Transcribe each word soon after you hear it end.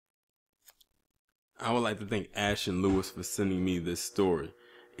I would like to thank Ashton Lewis for sending me this story.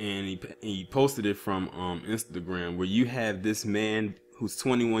 And he posted it from Instagram, where you have this man who's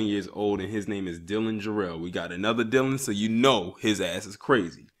 21 years old, and his name is Dylan Jarrell. We got another Dylan, so you know his ass is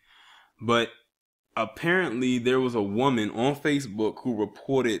crazy. But apparently there was a woman on Facebook who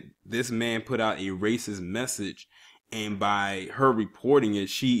reported this man put out a racist message, and by her reporting it,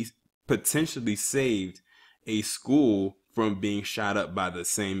 she potentially saved a school from being shot up by the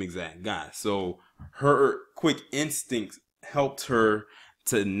same exact guy. So her quick instincts helped her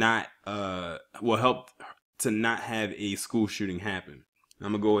to not help to not have a school shooting happen.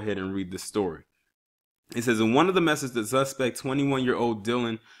 I'm gonna go ahead and read the story. It says, in one of the messages, the suspect, 21-year-old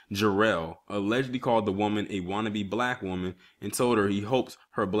Dylan Jarrell, allegedly called the woman a wannabe black woman and told her he hopes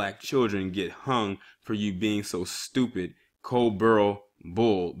her black children get hung for you being so stupid. Cole Burrow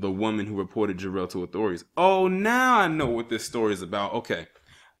Bull, the woman who reported Jarrell to authorities. Oh, now I know what this story is about. Okay.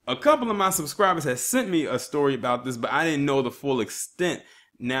 A couple of my subscribers have sent me a story about this, but I didn't know the full extent.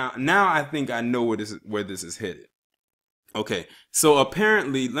 Now I think I know where this is headed. Okay, so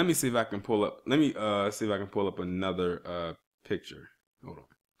apparently, let me see if I can pull up. Let me see if I can pull up another picture. Hold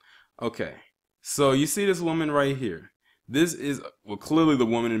on. Okay, so you see this woman right here. This is, well, clearly the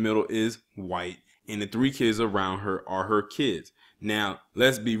woman in the middle is white, and the three kids around her are her kids. Now,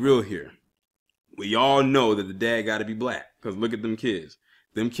 let's be real here. We all know that the dad got to be black, because look at them kids.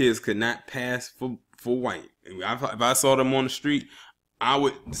 Them kids could not pass for white. If I saw them on the street, I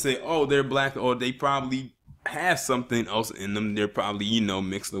would say, oh, they're black, or they probably have something else in them. They're probably, you know,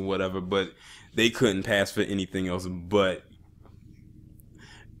 mixed or whatever, but they couldn't pass for anything else. But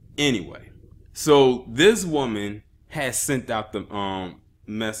anyway, so this woman has sent out the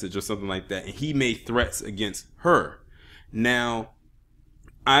message or something like that, and he made threats against her. Now,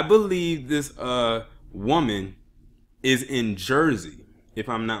 I believe this woman is in Jersey, if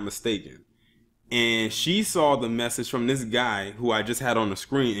I'm not mistaken. And she saw the message from this guy who I just had on the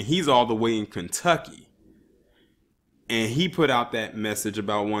screen, and he's all the way in Kentucky. And he put out that message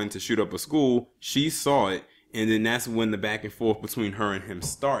about wanting to shoot up a school. She saw it, and then that's when the back and forth between her and him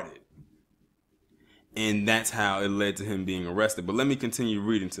started. And that's how it led to him being arrested. But let me continue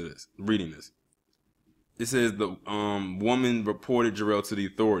reading this. It says the woman reported Jarrell to the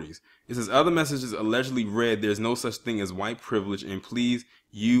authorities. It says other messages allegedly read, "There's no such thing as white privilege, and please,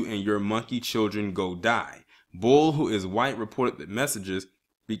 you and your monkey children go die." Bull, who is white, reported the messages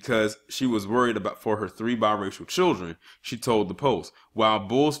because she was worried for her 3 biracial children, she told the Post. While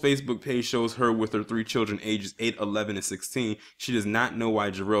Bull's Facebook page shows her with her 3 children ages 8, 11, and 16, she does not know why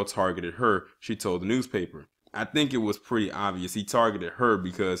Jarrell targeted her, she told the newspaper. I think it was pretty obvious. He targeted her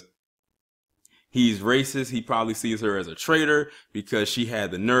because he's racist. He probably sees her as a traitor because she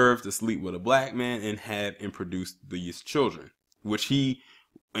had the nerve to sleep with a black man and produce these children, which he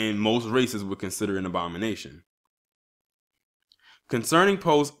and most racists would consider an abomination. Concerning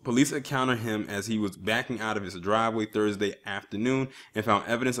Post, police encountered him as he was backing out of his driveway Thursday afternoon and found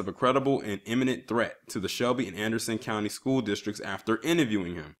evidence of a credible and imminent threat to the Shelby and Anderson County school districts after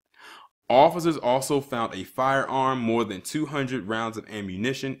interviewing him. Officers also found a firearm, more than 200 rounds of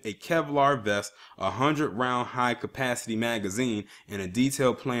ammunition, a Kevlar vest, a 100-round high-capacity magazine, and a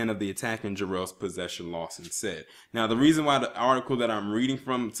detailed plan of the attack in Jarrell's possession, Lawson said. Now, the reason why the article that I'm reading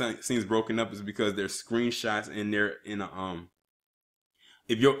from seems broken up is because there's screenshots in there in a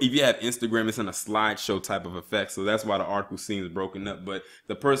if you have Instagram, it's in a slideshow type of effect, so that's why the article seems broken up. But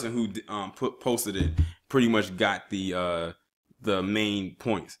the person who posted it pretty much got the main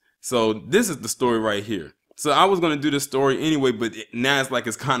points. So this is the story right here. So I was going to do this story anyway, but now it's like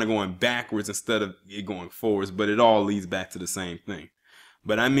it's kind of going backwards instead of it going forwards, but it all leads back to the same thing.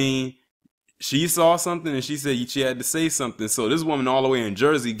 But I mean, she saw something and she said she had to say something. So this woman all the way in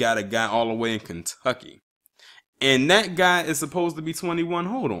Jersey got a guy all the way in Kentucky. And that guy is supposed to be 21.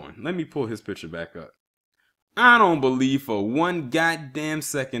 Hold on. Let me pull his picture back up. I don't believe for one goddamn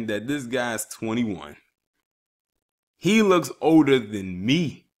second that this guy is 21. He looks older than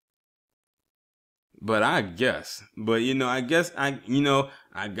me. But I guess. But, you know, I guess I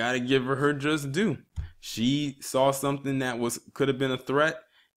got to give her just due. She saw something that could have been a threat,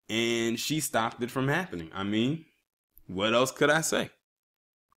 and she stopped it from happening. I mean, what else could I say?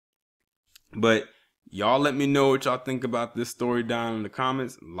 But y'all let me know what y'all think about this story down in the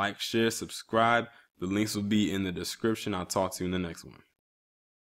comments. Like, share, subscribe. The links will be in the description. I'll talk to you in the next one.